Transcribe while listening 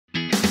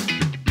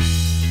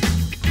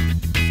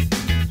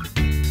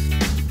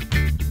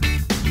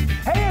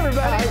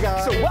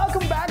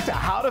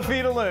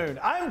Vita Loon.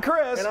 I'm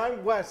Chris. And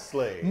I'm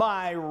Wesley.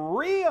 My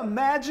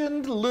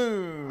reimagined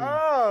Loon.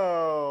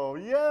 Oh,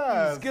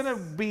 yes. He's going to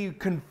be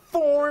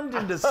conformed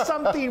into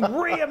something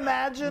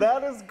reimagined.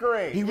 That is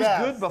great. He was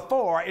good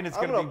before, and it's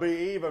going to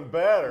be even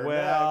better.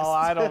 Well, next.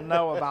 I don't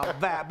know about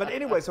that. But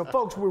anyway, so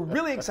folks, we're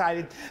really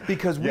excited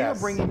because we are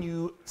bringing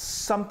you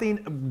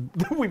something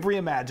that we've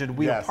reimagined.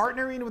 We are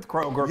partnering with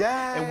Kroger,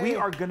 and we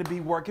are going to be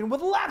working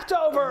with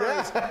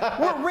leftovers.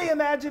 We're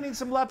reimagining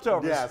some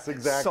leftovers. Yes,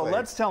 exactly. So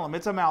let's tell them,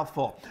 it's a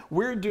mouthful.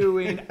 We're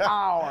doing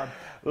our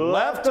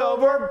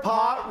leftover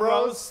pot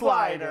roast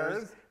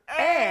sliders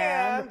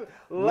and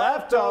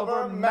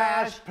leftover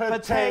mashed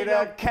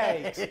potato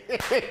cakes.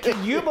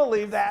 Can you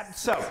believe that?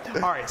 So,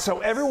 all right, so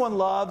everyone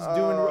loves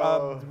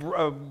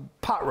doing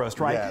pot roast,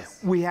 right? Yes.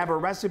 We have a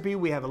recipe.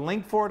 We have a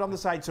link for it on the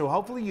site. So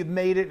hopefully you've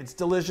made it. It's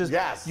delicious.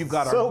 Yes. You've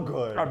got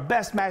our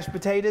best mashed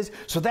potatoes.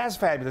 So that's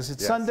fabulous.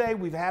 It's Sunday.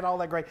 We've had all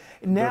that great.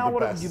 Now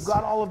you've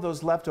got all of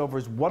those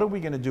leftovers. What are we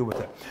going to do with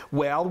it?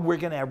 Well, we're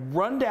going to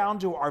run down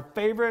to our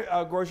favorite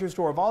grocery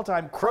store of all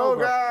time,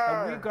 Kroger.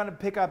 And we're going to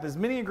pick up as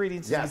many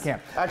ingredients as we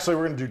can. Actually,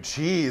 we're going to do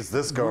cheese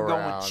this go around. We're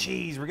going with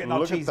cheese. We're getting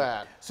all cheese. Look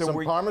at that. So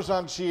some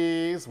Parmesan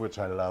cheese, which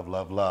I love,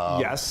 love, love.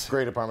 Yes.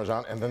 Grated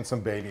Parmesan, and then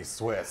some baby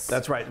Swiss.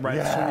 That's right. Right.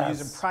 Yes. So we're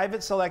using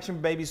private selection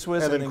baby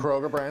Swiss, and then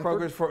Kroger brand.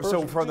 Kroger's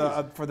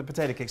for the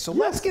potato cake. So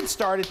let's get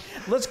started.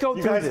 Let's go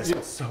through this.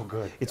 It's so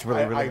good. It's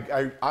really.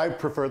 I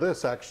prefer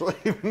this actually.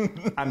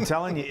 I'm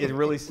telling you, it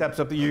really steps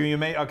up. You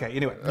may. Okay.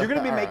 Anyway, you're going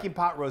to be making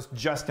pot roast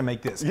just to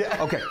make this.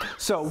 Yeah. Okay.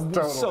 So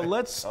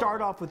let's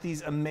start off with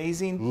these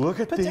amazing. Look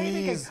at potato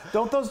these. Cakes.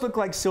 Don't those look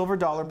like silver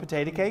dollar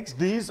potato cakes?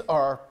 These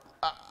are.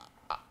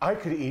 I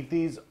could eat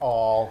these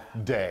all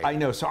day. I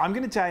know. So I'm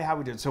going to tell you how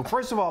we do it. So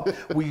first of all,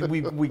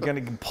 we're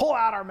going to pull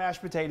out our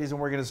mashed potatoes, and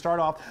we're going to start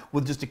off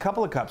with just a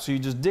couple of cups. So you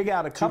just dig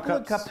out a couple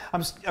of cups,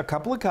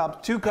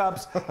 2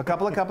 cups, a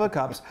couple of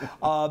cups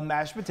of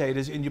mashed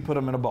potatoes, and you put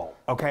them in a bowl.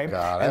 Okay.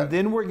 Got it. And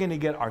then we're going to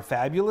get our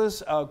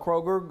fabulous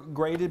Kroger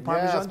grated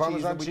Parmesan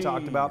cheese that we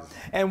talked about.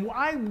 And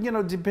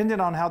depending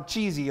on how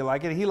cheesy you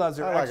like it, he loves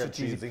it extra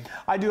cheesy.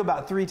 I do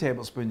about 3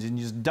 tablespoons, and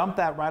you just dump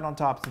that right on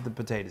top of the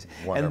potatoes.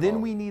 Wonderful. And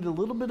then we need a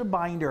little bit of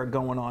binder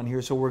going on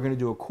here, so we're going to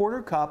do a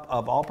 1/4 cup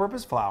of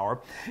all-purpose flour,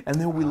 and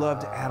then we love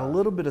to add a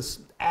little bit of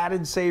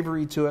added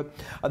savory to it.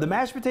 The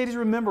mashed potatoes,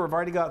 remember, have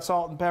already got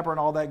salt and pepper and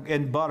all that,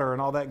 and butter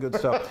and all that good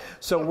stuff.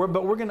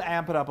 But we're going to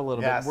amp it up a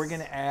little bit. We're going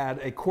to add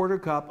a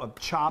 1/4 cup of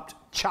chopped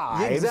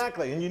chives. Yeah,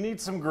 exactly, and you need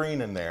some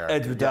green in there.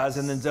 It does,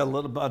 and then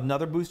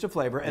another boost of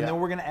flavor, and then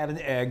we're going to add an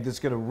egg that's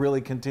going to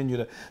really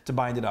continue to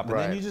bind it up. And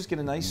then you just get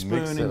a nice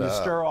spoon and you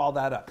stir all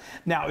that up.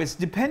 Now, it's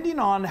depending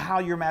on how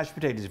your mashed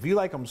potatoes. If you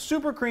like them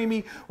super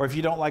creamy, or if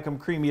you don't like them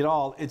creamy at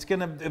all, it's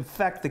going to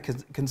affect the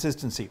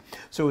consistency.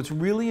 So it's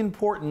really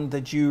important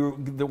that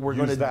we're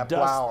going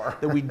to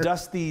we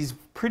dust these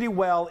pretty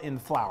well in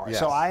flour. Yes.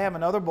 So I have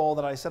another bowl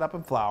that I set up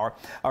in flour,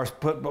 or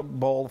put a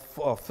bowl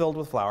filled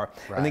with flour,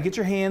 and then get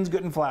your hands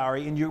good and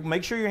floury, and you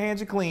make sure your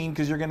hands are clean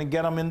because you're going to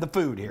get them in the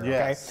food here.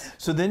 Yes. Okay.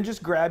 So then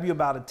just grab you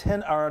about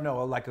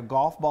like a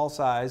golf ball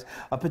size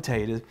of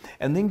potatoes,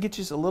 and then get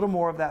just a little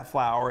more of that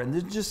flour, and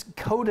then just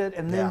coat it,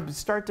 and then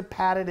start to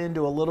pat it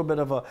into a little bit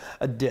of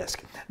a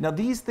disc. Now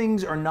these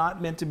things are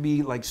not meant to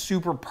be like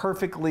super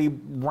perfectly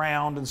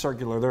round and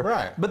circular.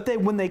 But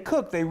when they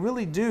cook, they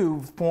really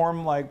do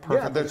form like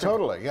perfect. Yeah, they're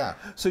totally.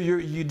 So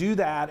you do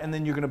that, and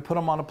then you're going to put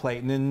them on a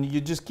plate, and then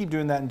you just keep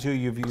doing that until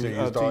you've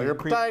used all your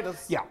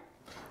potatoes. Yeah.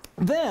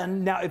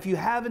 Then, now, if you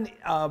have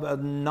a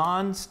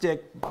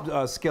non-stick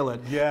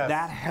skillet,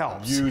 that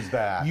helps. Use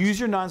that. Use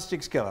your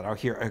non-stick skillet. Oh,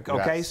 here,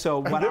 okay? Yes.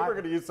 So and then we're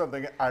going to use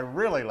something I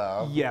really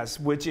love. Yes,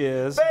 which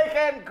is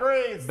bacon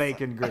grease.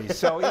 Bacon grease.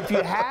 So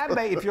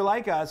if you're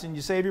like us and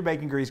you save your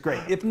bacon grease, great.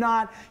 If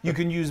not, you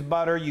can use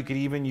butter. You could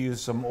even use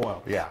some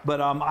oil. Yeah.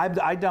 But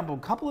I dump a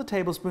couple of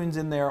tablespoons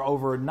in there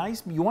over a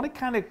nice. You want it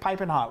kind of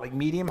piping hot, like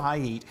medium-high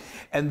heat,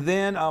 and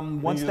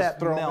then once that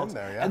melts,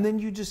 and then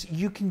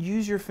you can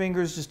use your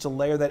fingers just to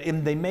layer that in.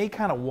 They may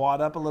kind of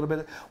wad up a little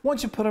bit.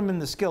 Once you put them in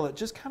the skillet,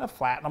 just kind of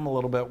flatten them a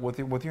little bit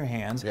with your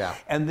hands. Yeah.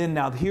 And then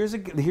now here's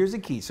a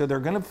key. So they're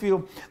going to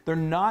feel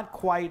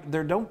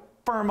don't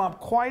firm up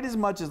quite as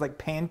much as like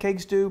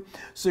pancakes do.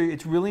 So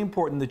it's really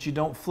important that you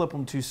don't flip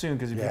them too soon,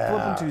 because if you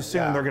flip them too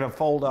soon, they're going to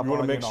fold up. You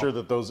want to make sure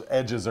that those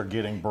edges are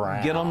getting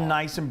brown. Get them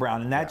nice and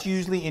brown, and that's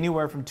usually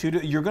anywhere from 2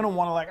 to. You're going to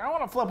want to I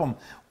want to flip them.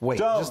 Wait,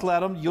 just let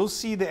them. You'll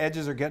see the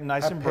edges are getting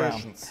nice and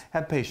brown.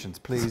 Have patience,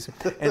 please.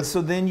 And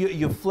so then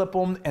you flip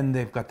them, and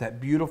they've got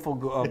that beautiful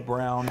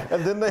brown.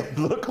 And then they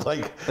look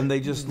like. And they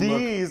just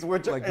these, look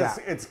which like is,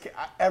 it's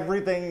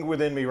everything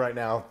within me right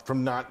now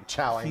from not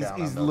chowing down.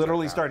 He's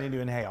literally starting to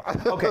inhale.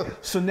 Okay,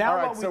 So now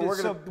right, what we so do, we're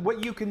so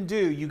what you can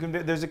do,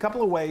 there's a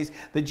couple of ways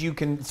that you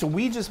can, so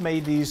we just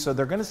made these so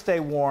they're going to stay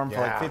warm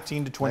for like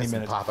 15 to 20 nice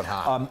minutes. And popping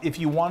hot. If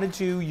you wanted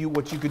to,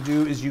 what you could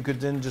do is you could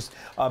then just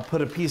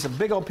put a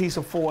big old piece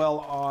of foil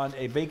on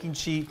a baking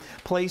sheet,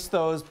 place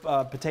those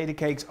potato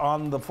cakes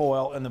on the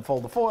foil, and then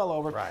fold the foil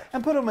over,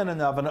 and put them in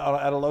an oven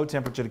at a low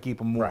temperature to keep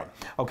them warm.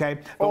 Okay?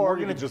 But or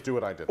you can just do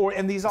what I did.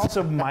 And these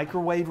also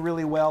microwave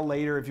really well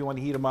later if you want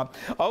to heat them up.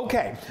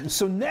 Okay,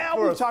 so now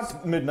we've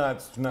talked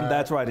midnight snack.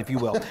 That's right, if you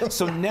will.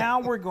 So now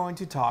we're going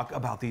to talk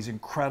about these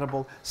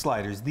incredible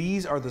sliders.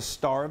 These are the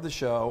star of the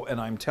show, and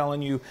I'm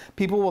telling you,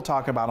 people will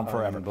talk about them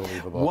forever.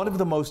 Unbelievable. One of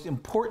the most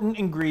important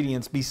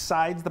ingredients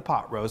besides the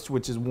pot roast,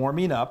 which is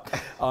warming up,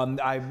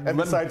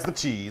 besides the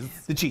cheese.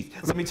 The cheese.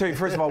 Let me tell you,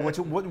 first of all,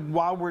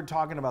 while we're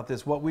talking about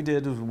this, what we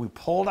did was we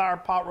pulled our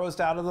pot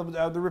roast out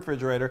of the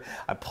refrigerator.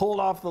 I pulled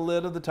off the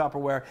lid of the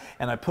Tupperware,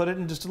 and I put it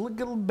in just a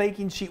little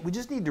baking sheet. We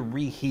just need to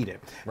reheat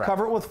it.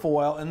 Cover it with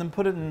foil, and then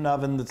put it in an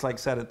oven that's like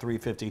set at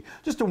 350,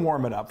 just to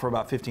warm it up for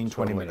about 15,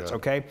 20 minutes,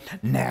 okay?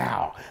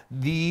 Now,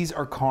 these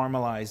are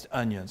caramelized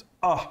onions.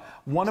 Oh,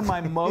 one of my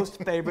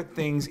most favorite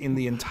things in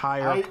the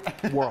entire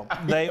world.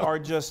 They are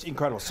just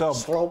incredible. So,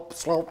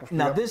 slope.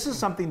 Now, this is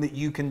something that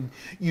you can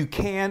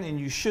and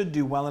you should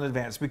do well in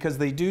advance because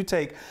they do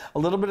take a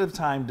little bit of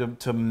time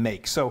to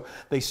make. So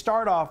I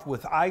start off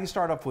with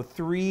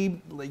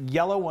 3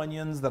 yellow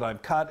onions that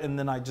I've cut, and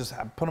then I just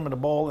put them in a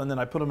bowl, and then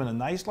I put them in a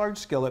nice large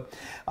skillet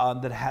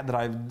that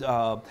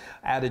I've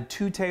added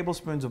 2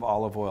 tablespoons of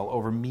olive oil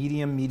over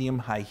medium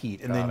high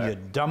heat, and then you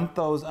dump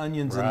those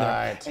onions in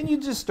there, and you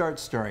just start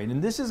stirring.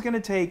 And this is going to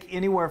take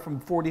anywhere from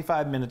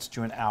 45 minutes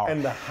to an hour.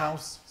 And the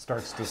house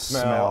starts to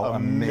smell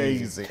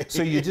amazing.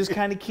 So you just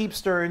kind of keep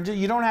stirring.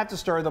 You don't have to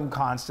stir them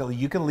constantly.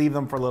 You can leave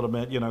them for a little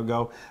bit,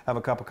 go have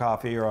a cup of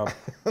coffee or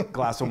a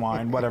glass of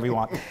wine, whatever you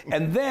want.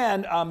 And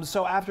then,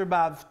 so after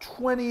about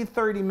 20,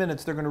 30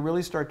 minutes, they're going to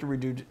really start to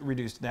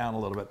reduce down a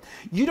little bit.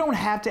 You don't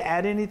have to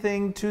add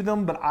anything to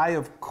them, but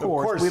of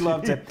course we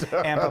love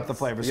to amp up the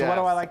flavor. So what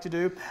do I like to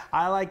do?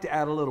 I like to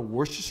add a little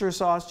Worcestershire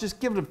sauce. Just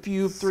give it a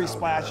few, 3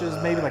 splashes,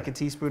 maybe like a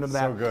teaspoon of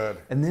that. So good.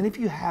 And then if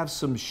you have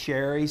some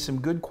sherry,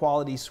 some good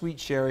quality sweet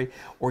sherry,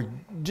 or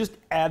just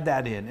add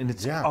that in, and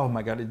it's oh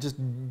my God, it just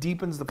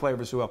deepens the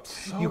flavor so well.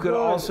 You could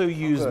also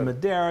use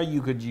Madeira,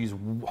 you could use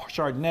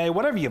Chardonnay,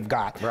 whatever you've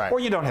got, or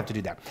you don't have to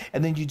do that.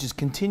 And then you just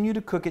continue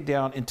to cook it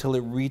down until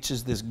it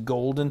reaches this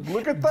golden,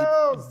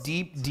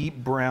 deep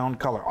brown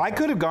color. I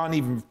could have gone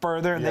even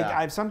further.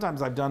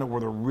 Sometimes I've done it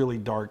where they're really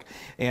dark,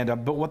 and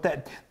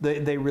but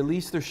they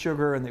release their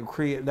sugar and they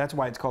create. That's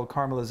why it's called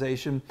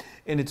caramelization.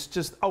 And it's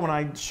just and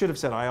I should have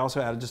said I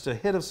also added just a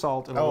hit of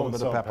salt and a little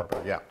bit of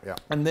pepper. Yeah.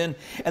 And then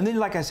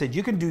like I said,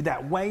 you can do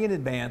that way in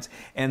advance,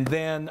 and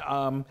then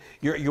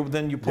you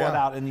pull it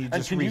out and you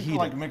just reheat it.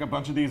 Can you make a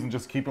bunch of these and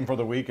just keep them for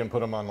the week and put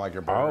them on like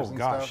your burgers and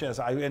stuff?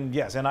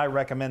 Yes, and I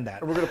recommend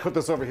that. And we're going to put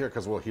this over here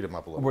because we'll heat them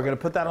up a little. We're going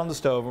to put that on the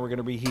stove and we're going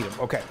to reheat them.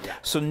 Okay.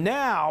 So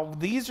now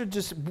these are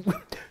just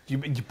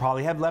you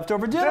probably have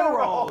leftover dinner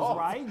rolls,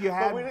 right? You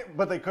had,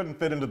 but they couldn't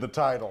fit into the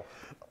title.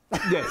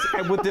 Yes,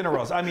 with dinner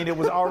rolls. I mean, it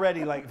was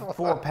already like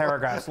 4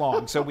 paragraphs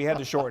long, so we had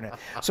to shorten it.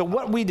 So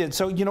what we did,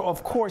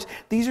 of course,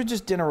 these are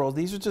just dinner rolls.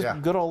 These are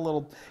just good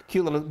old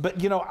cute little, but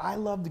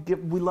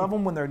we love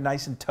them when they're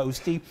nice and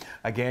toasty.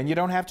 Again, you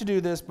don't have to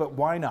do this, but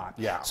why not?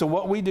 Yeah. So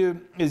what we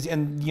do is,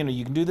 and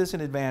you can do this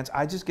in advance,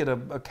 I just get a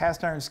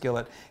cast iron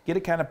skillet, get it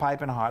kind of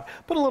piping hot,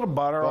 put a little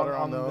butter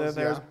on those,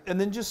 and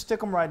then just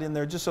stick them right in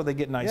there just so they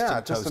get nice and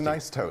toasty. Yeah, just a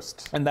nice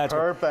toast. And that's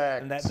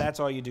perfect. And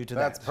that's all you do to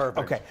that. That's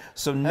perfect. Okay,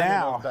 so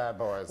now, bad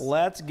boys.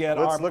 Let's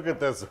look at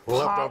this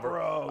pot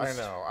roast. I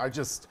know.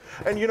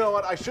 And you know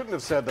what? I shouldn't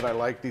have said that I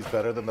like these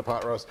better than the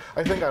pot roast.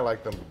 I think I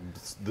like them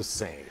the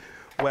same.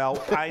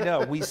 Well, I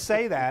know we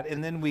say that,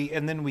 and then we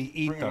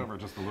eat Bring them. It over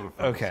just a little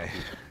further. Okay.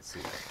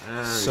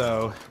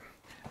 So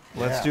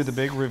let's do the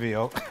big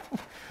reveal.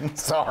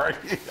 Sorry,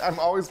 I'm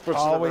always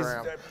pushing it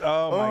around.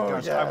 Oh my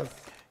gosh. Yes.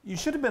 You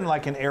should have been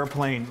like an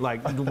airplane,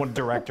 like one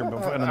director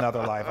before in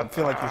another life. I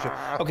feel like you should.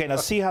 Okay, now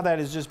see how that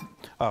is just.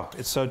 Oh,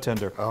 it's so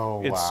tender.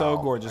 Oh, it's so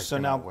gorgeous. So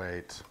now,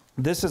 wait.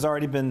 This has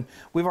already been.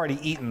 We've already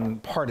eaten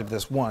part of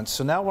this once.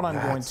 So now, what I'm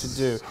going to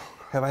do.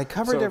 Have I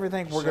covered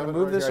everything? We're going to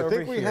move this over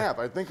here. I think we have.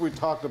 I think we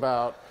talked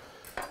about.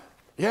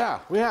 Yeah,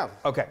 we have.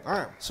 Okay. All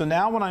right. So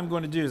now what I'm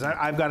going to do is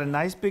I've got a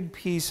nice big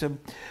piece of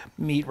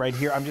meat right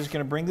here. I'm just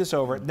going to bring this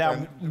over.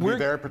 Now we're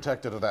very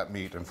protected of that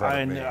meat in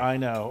front of me. I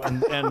know,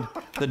 and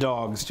the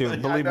dogs too.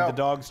 Believe me, the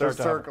dogs start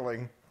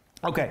circling.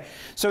 Okay,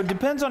 so it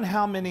depends on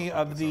how many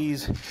of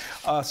these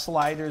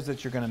sliders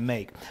that you're going to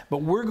make,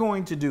 but we're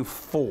going to do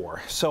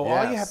 4. So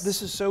all you have,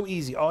 this is so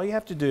easy. All you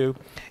have to do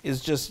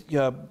is just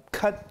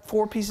cut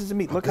 4 pieces of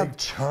meat. Look how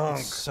chunk.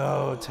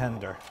 So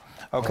tender.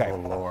 Okay. Oh,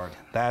 Lord.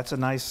 That's a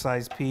nice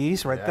size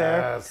piece right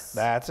there.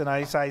 That's a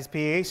nice size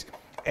piece.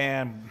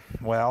 And,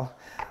 well,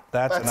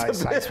 that's a nice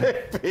size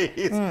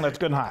piece. That's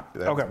good and hot.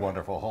 That's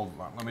wonderful. Hold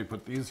on. Let me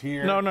put these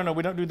here. No.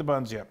 We don't do the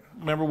buns yet.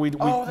 Remember, we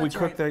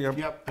cooked there.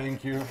 Yep.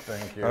 Thank you.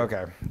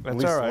 Okay. That's At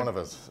least all right. one of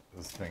us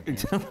was thinking.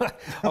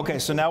 Okay,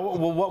 so now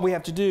what we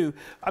have to do,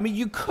 I mean,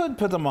 you could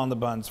put them on the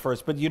buns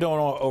first, but you don't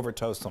want to over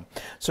toast them.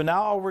 So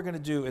now all we're going to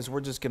do is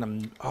we're just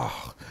going to,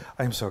 oh,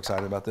 I'm so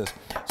excited about this.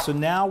 So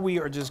now we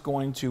are just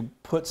going to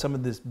put some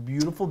of this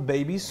beautiful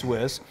baby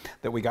Swiss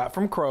that we got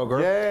from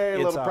Kroger. Yay, a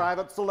little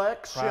private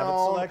selection.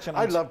 Private selection.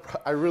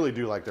 I really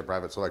do like their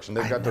private selection.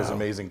 They've got those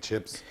amazing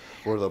chips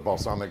or the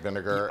balsamic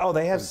vinegar. Oh,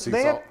 they have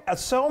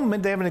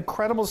an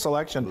incredible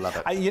selection. Love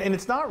it. And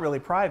it's not really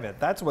private.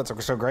 That's what's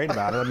so great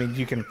about it. I mean,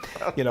 you can,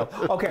 you know.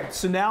 Okay,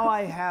 so now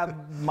I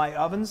have my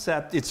oven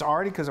set. It's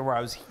already because of where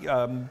I was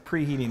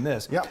preheating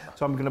this. Yep.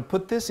 So I'm going to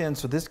put this in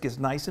so this gets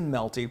nice and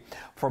melty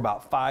for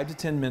about 5 to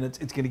 10 minutes.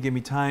 It's going to give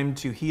me time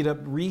to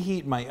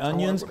reheat my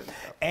onions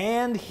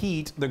and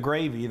heat the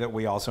gravy that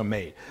we also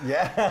made.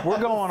 Yeah. We're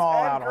going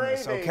all out on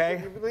this, okay?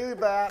 Can you believe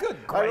that?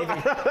 Good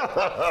gravy.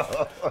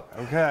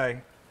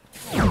 Okay.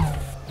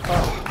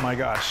 Oh my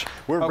gosh.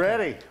 We're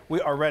ready.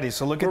 We are ready.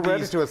 So look at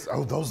these.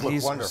 Oh, those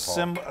look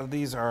wonderful.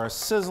 These are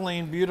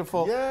sizzling,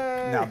 beautiful.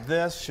 Yay. Now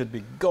this should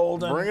be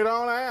golden. Bring it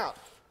on out.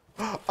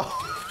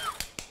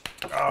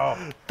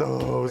 Oh,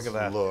 those look at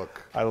that.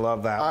 look. I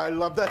love that. I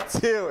love that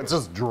too. It's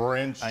just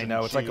drenched. I know.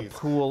 in It's cheese. like a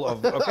pool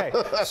of. Okay.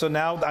 So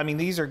now, I mean,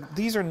 these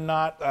are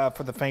not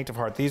for the faint of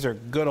heart. These are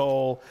good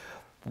old.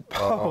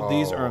 Oh,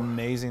 these are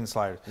amazing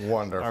sliders.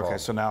 Wonderful. Okay,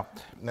 so now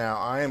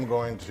I am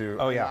going to.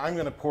 Oh yeah. I'm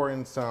going to pour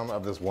in some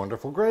of this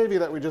wonderful gravy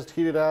that we just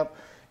heated up.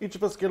 Each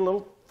of us get a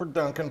little for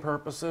Dunkin'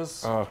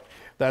 purposes.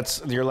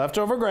 That's your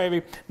leftover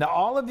gravy. Now,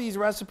 all of these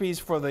recipes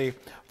for the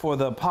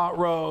pot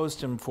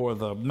roast and for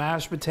the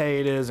mashed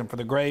potatoes and for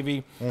the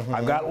gravy,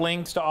 I've got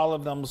links to all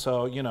of them,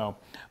 so you know,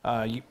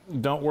 you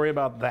don't worry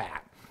about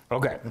that.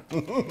 Okay.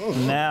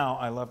 Now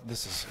I love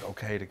this is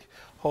okay to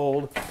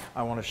hold.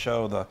 I want to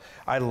show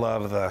I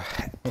love the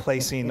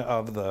placing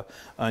of the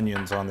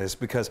onions on this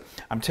because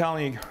I'm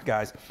telling you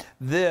guys,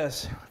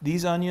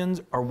 these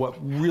onions are what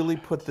really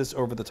put this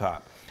over the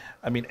top.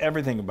 I mean,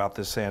 everything about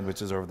this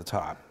sandwich is over the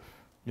top.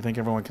 You think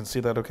everyone can see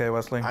that okay,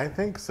 Wesley? I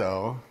think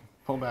so.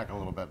 Pull back a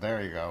little bit.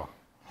 There you go.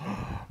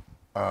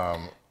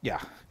 Yeah.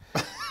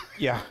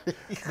 Yeah.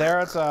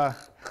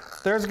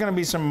 There's going to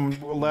be some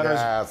letters.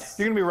 Yes.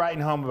 You're going to be writing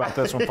home about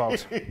this one,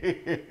 folks.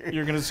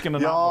 You're just going to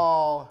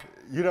Y'all,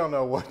 you don't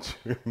know what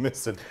you're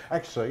missing.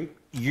 Actually,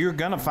 you're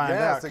going to find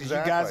out. Exactly.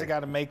 You guys have got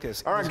to make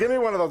this. All right, give me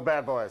one of those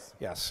bad boys.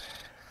 Yes.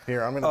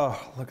 Here, I'm going to. Oh,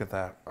 look at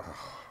that.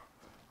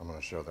 I'm going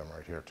to show them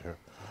right here, too.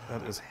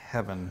 That is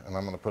heaven. And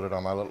I'm going to put it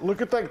on my little.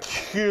 Look at that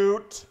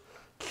cute.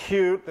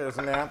 There's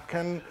a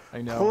napkin.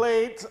 I know.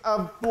 Plate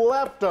of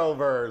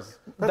leftovers.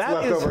 That's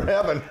leftover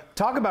heaven.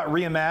 Talk about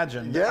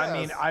reimagined. Yes.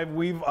 I mean,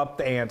 we've upped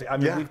the ante. I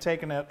mean, we've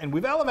taken it and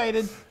we've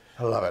elevated.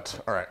 I love it.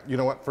 All right. You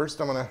know what? First,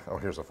 I'm going to. Oh,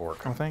 here's a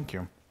fork. Oh, thank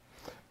you.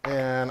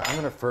 And I'm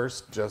going to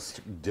first just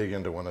dig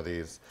into one of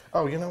these.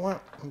 Oh, you know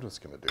what? I'm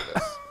just going to do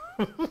this.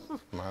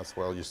 Might as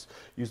well just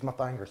use my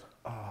fingers.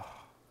 Oh.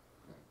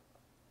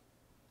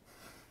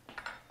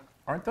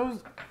 Aren't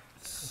those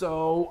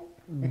so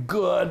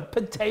good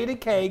potato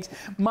cakes?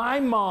 My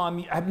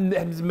mom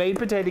has made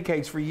potato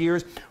cakes for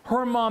years.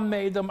 Her mom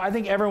made them. I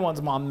think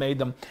everyone's mom made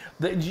them.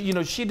 You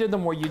know, she did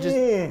them where you just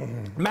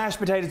mash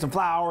potatoes and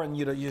flour and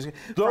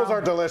those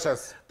are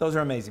delicious. Those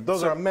are amazing.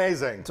 Those are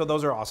amazing. So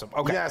those are awesome.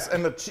 Okay. Yes,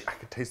 and I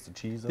could taste the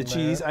cheese. The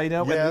cheese, I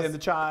know, yes. and the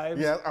chives.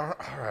 Yeah. All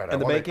right.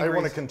 And the bacon. I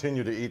want to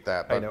continue to eat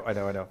that. But, I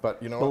know.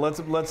 But you know.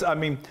 But let's. I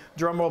mean,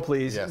 drum roll,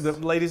 please, yes.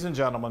 Ladies and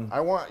gentlemen.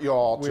 I want you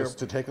all just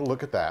to take a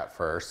look at that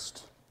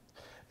first.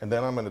 And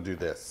then I'm going to do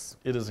this.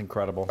 It is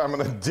incredible. I'm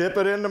going to dip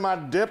it into my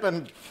dip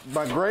and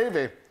my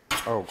gravy.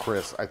 Oh,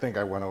 Chris, I think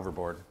I went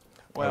overboard.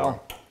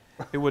 Well,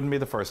 it wouldn't be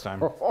the first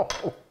time. Oh,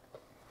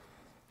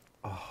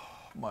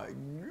 my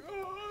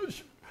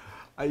gosh.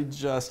 I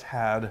just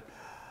had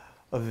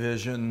a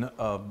vision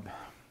of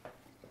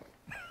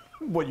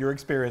what you're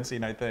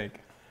experiencing, I think.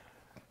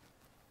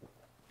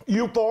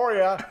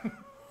 Euphoria.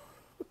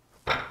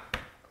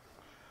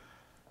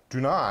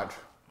 Do not.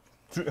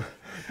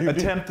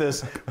 Attempt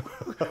this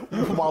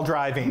while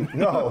driving.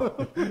 No,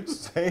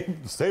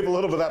 save a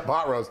little bit of that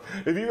pot roast.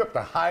 If you have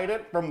to hide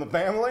it from the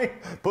family,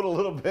 put a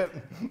little bit.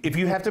 If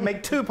you have to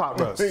make 2 pot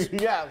roasts.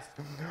 Yes.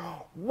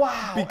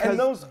 Wow. And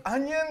those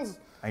onions.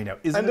 I know.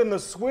 And then the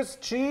Swiss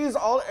cheese.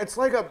 It's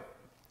like a.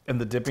 And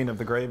the dipping of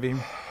the gravy.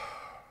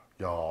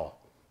 Y'all,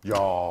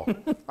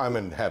 I'm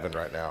in heaven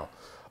right now.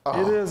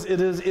 It is.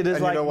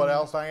 And like, you know what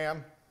else I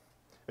am?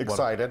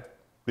 Excited. What?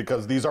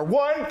 Because these are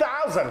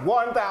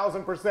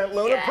 1,000%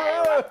 Loon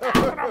approved.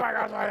 Oh my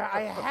gosh,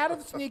 I had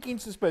a sneaking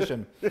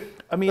suspicion.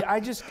 I mean, I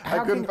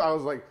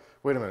was like,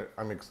 wait a minute.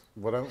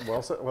 What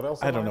else?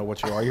 I don't know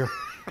what you are.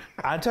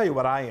 I'll tell you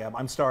what I am.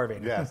 I'm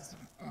starving. Yes.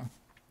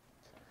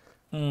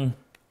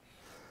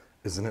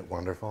 Isn't it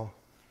wonderful?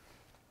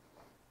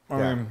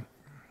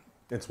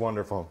 It's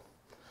wonderful.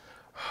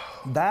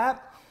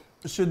 That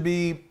should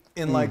be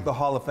in like the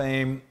Hall of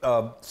Fame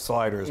of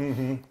sliders.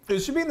 It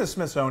should be in the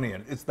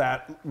Smithsonian. It's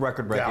that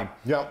record breaking.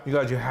 Yeah. You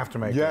guys, you have to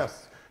make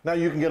Yes. Now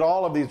you can get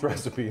all of these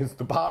recipes: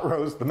 the pot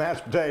roast, the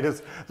mashed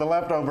potatoes, the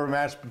leftover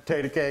mashed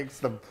potato cakes,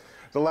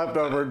 the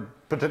leftover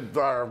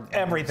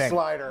everything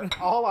slider,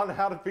 all on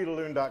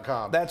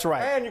howtofeedaloon.com. That's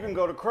right. And you can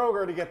go to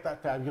Kroger to get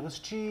that fabulous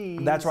cheese.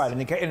 That's right.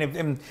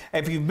 And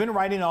if you've been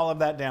writing all of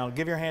that down,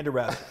 give your hand a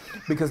rest,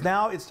 because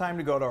now it's time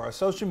to go to our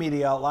social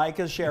media, like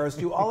us, share us,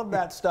 do all of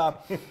that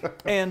stuff.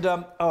 And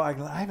I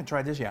haven't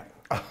tried this yet.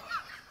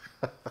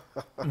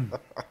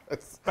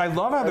 I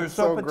love how they're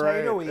so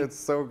potatoey. It's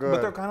so good.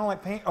 But they're kind of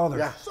like paint. Oh,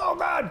 they're so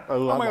good. I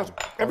love oh my gosh.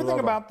 Everything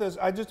about this,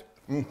 I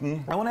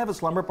want to have a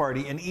slumber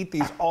party and eat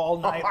these all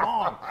night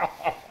long.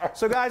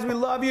 So guys, we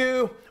love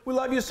you. We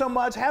love you so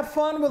much. Have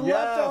fun with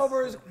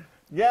leftovers.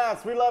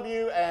 Yes, we love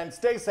you, and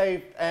stay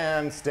safe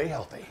and stay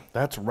healthy.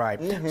 That's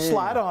right.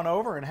 Slide on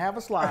over and have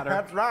a slider.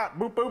 That's right.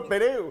 Boop, boop, they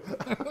do.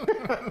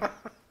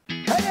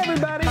 Hey,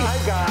 everybody.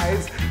 Hi,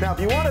 guys. Now, if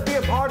you want to be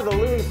a part of the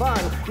Loon fun,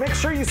 make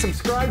sure you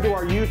subscribe to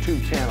our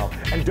YouTube channel.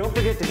 And don't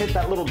forget to hit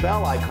that little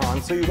bell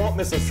icon so you won't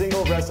miss a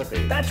single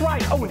recipe. That's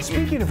right. Oh, and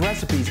speaking of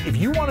recipes, if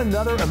you want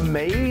another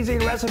amazing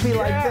recipe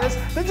like this,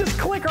 then just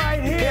click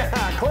right here.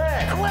 Yeah,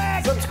 click.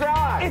 Click.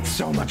 Subscribe. It's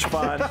so much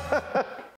fun.